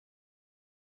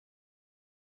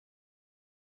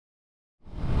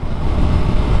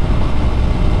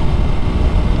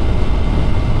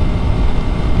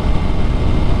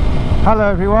Hello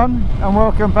everyone, and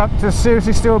welcome back to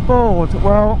Seriously Still Bored.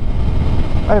 Well,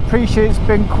 I appreciate it's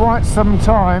been quite some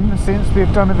time since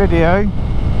we've done a video,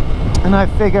 and I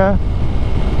figure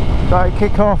that I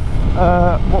kick off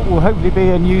what will hopefully be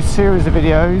a new series of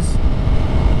videos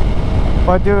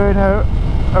by doing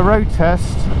a road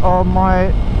test on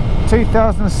my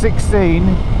 2016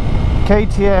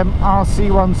 KTM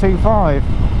RC-125.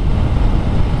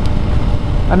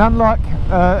 And unlike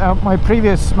my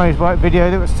previous motorbike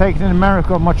video that was taken in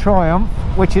America on my Triumph,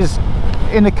 which is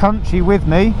in the country with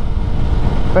me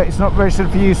but it's not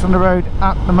registered for use on the road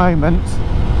at the moment,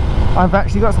 I've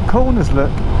actually got some corners,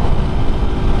 look.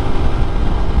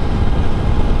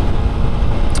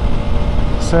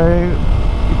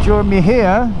 So join me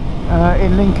here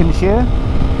in Lincolnshire,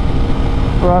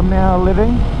 where I'm now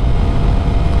living.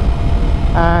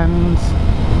 And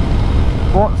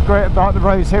what's great about the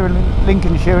roads here in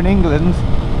Lincolnshire in England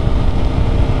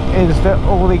is that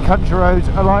all the country roads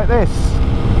are like this,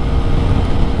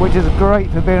 which is great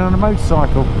for being on a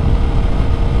motorcycle.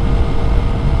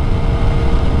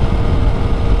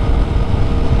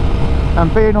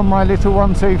 And being on my little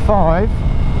 125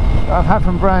 that I've had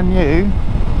from brand new,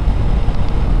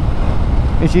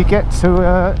 is you get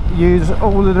to use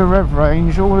all of the rev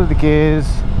range, all of the gears,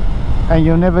 and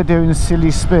you're never doing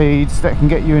silly speeds that can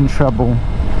get you in trouble.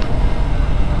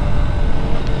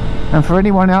 And for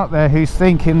anyone out there who's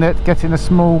thinking that getting a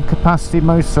small capacity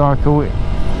motorcycle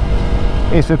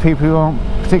is for people who aren't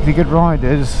particularly good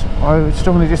riders, I would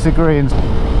strongly disagree.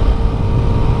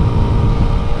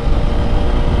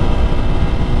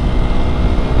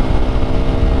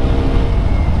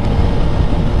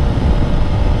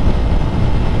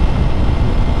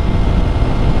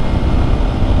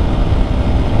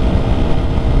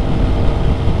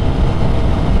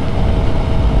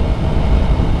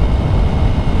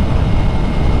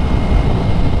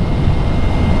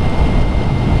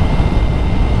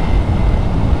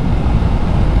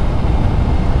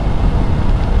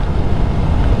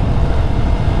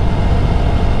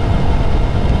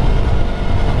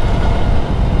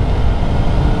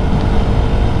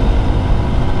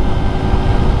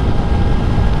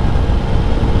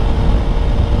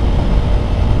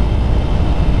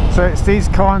 So it's these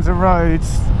kinds of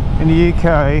roads in the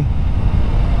UK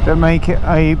that make it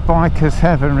a biker's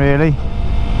heaven, really.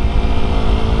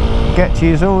 Get to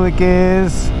use all the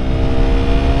gears,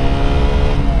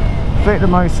 fit the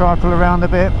motorcycle around a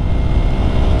bit,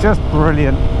 just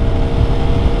brilliant.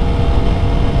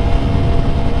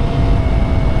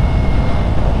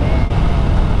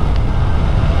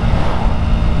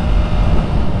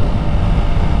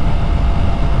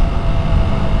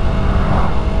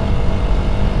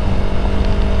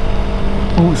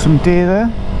 Oh, some deer there,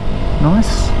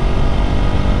 nice.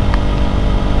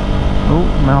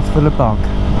 Oh, mouthful of bug,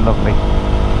 lovely.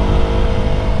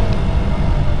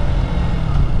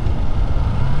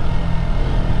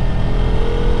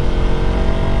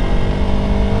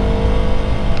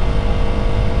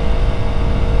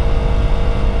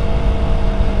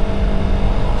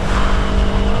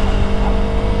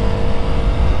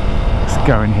 Let's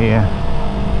go in here.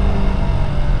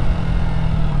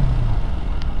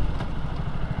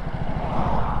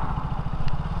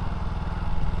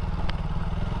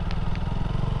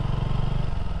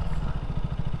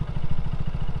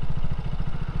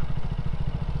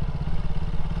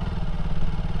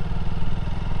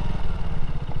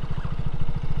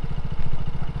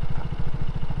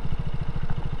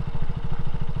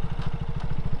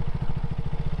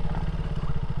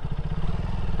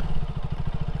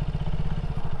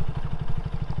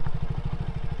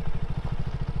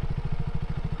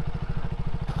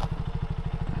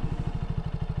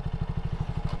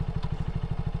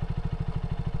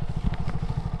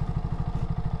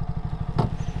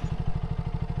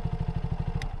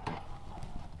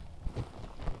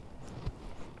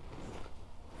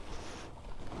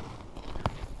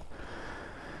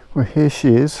 Well, here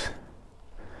she is,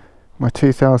 my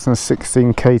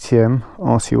 2016 KTM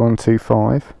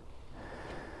RC-125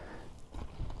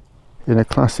 in a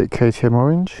classic KTM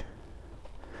orange,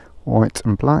 white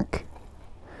and black.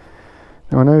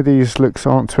 Now I know these looks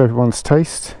aren't to everyone's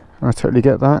taste, and I totally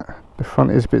get that. The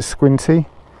front is a bit squinty,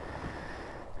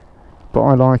 but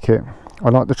I like it. I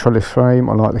like the trellis frame,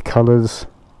 I like the colours,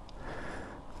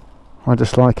 I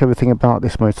just like everything about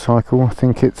this motorcycle. I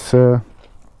think it's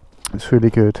really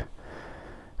good.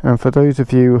 And for those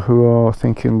of you who are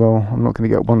thinking, well, I'm not going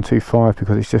to get 125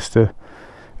 because it's just a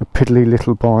piddly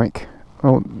little bike,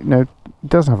 well, you know, it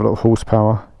doesn't have a lot of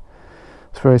horsepower.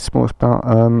 It's very small. It's about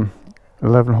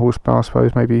 11 horsepower, I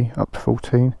suppose, maybe up to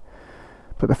 14.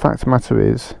 But the fact of the matter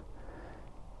is,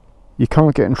 you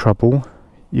can't get in trouble,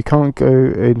 you can't go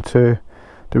into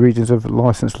the regions of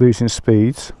license losing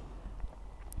speeds.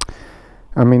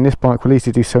 I mean, this bike will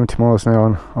easily do 70 miles an hour,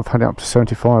 and I've had it up to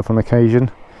 75 on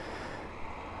occasion.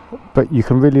 But you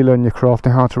can really learn your craft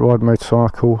and how to ride a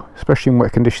motorcycle, especially in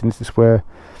wet conditions. This is where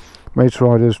motor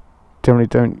riders generally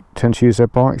don't tend to use their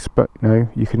bikes, but you know,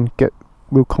 you can get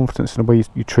real confidence in the way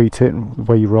you treat it and the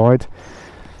way you ride.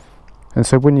 And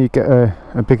so when you get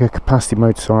a bigger capacity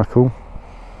motorcycle,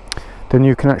 then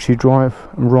you can actually drive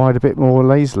and ride a bit more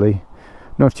lazily.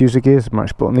 Not have to use the gears as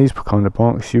much, but on these kind of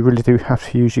bikes you really do have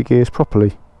to use your gears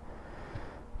properly.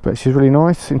 But she's really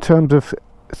nice. In terms of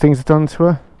things I've done to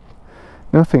her,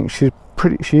 nothing. She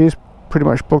is pretty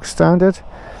much bog standard.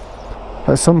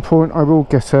 At some point I will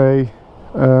get a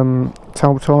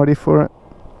tail tidy for it,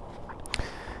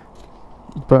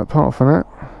 but apart from that,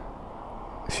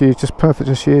 she is just perfect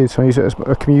as she is. So I use it as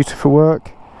a commuter for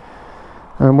work,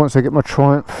 and once I get my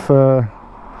Triumph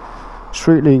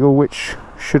street legal, which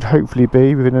should hopefully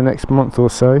be within the next month or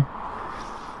so,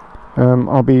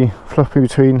 I'll be flopping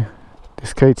between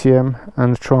this KTM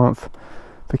and the Triumph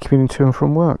for commuting to and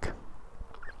from work.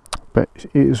 But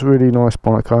it is a really nice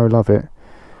bike. I love it,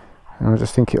 and I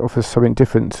just think it offers something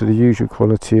different to the usual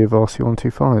quality of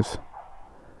RC-125s.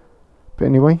 But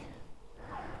anyway,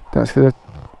 that's for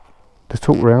the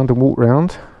talk round and walk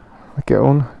round. I get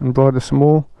on and ride her some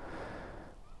more.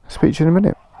 I'll speak to you in a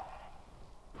minute.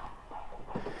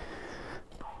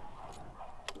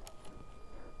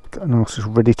 Got an nice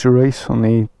ready to race on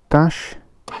the dash.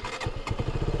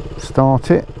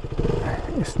 Start it.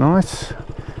 It's nice.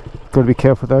 Got to be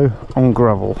careful though on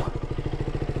gravel.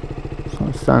 So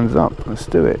it stands up. Let's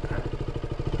do it.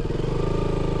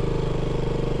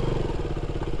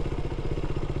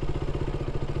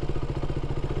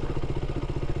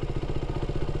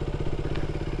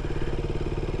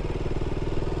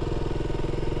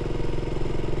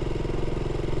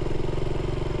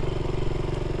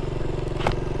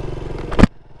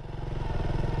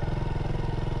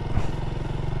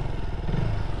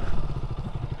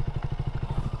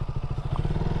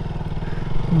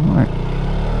 Right.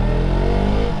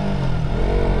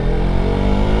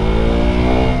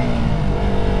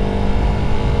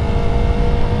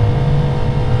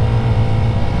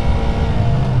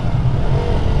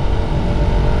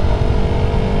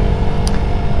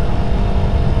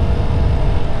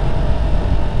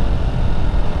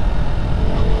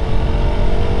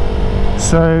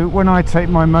 So when I take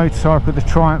my motorcycle, the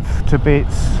Triumph, to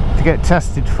bits to get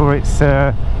tested for its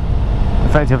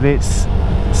effectively its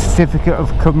certificate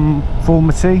of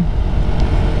conformity,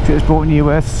 if it was bought in the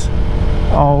US,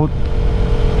 I'll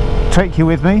take you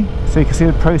with me so you can see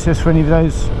the process for any of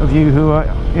those of you who are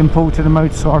importing a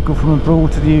motorcycle from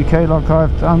abroad to the UK like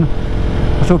I've done.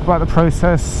 I'll talk about the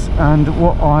process and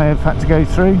what I have had to go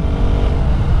through,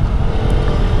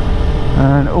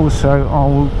 and also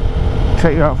I'll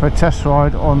take you out for a test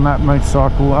ride on that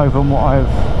motorcycle over on what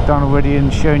I've done already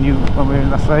and shown you when we were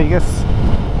in Las Vegas.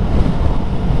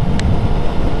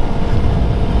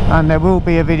 And there will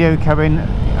be a video coming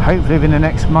hopefully within the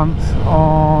next month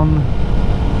on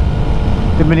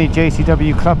the mini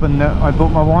JCW Clubman that I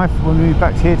bought my wife when we moved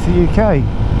back here to the UK.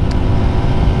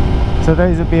 So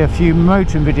those will be a few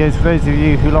motoring videos for those of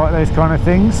you who like those kind of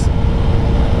things.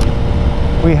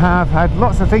 We have had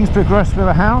lots of things progress with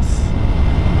the house,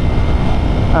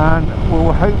 and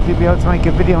we'll hopefully be able to make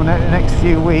a video on that in the next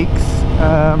few weeks.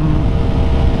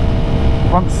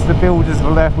 Once the builders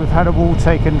have left, we've had a wall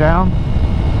taken down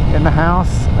in the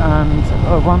house,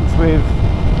 and once we've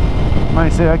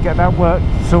managed to get that work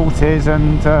sorted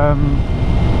and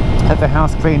had the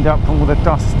house cleaned up from all the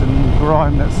dust and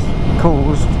grime that's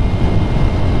caused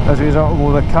as a result of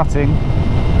all the cutting,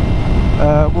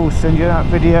 we'll send you that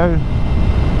video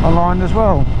online as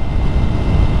well.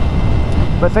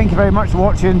 But thank you very much for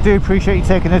watching. Do appreciate you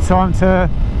taking the time to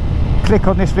click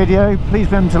on this video. Please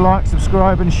remember to like,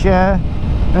 subscribe and share,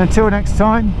 and until next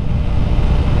time,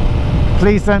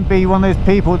 please don't be one of those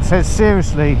people that says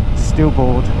seriously still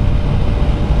bored.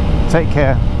 Take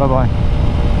care. Bye bye.